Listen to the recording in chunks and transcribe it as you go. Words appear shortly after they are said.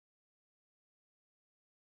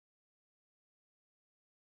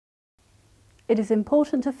It is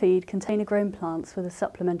important to feed container-grown plants with a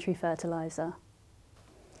supplementary fertiliser.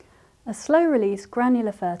 A slow-release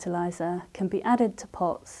granular fertiliser can be added to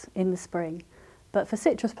pots in the spring, but for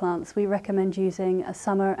citrus plants we recommend using a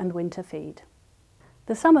summer and winter feed.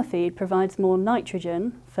 The summer feed provides more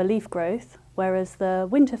nitrogen for leaf growth, whereas the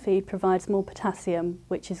winter feed provides more potassium,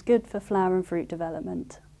 which is good for flower and fruit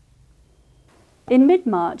development. In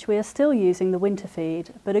mid-March we are still using the winter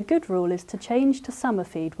feed, but a good rule is to change to summer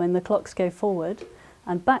feed when the clocks go forward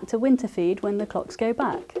and back to winter feed when the clocks go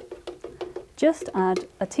back. Just add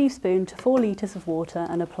a teaspoon to 4 litres of water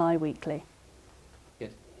and apply weekly.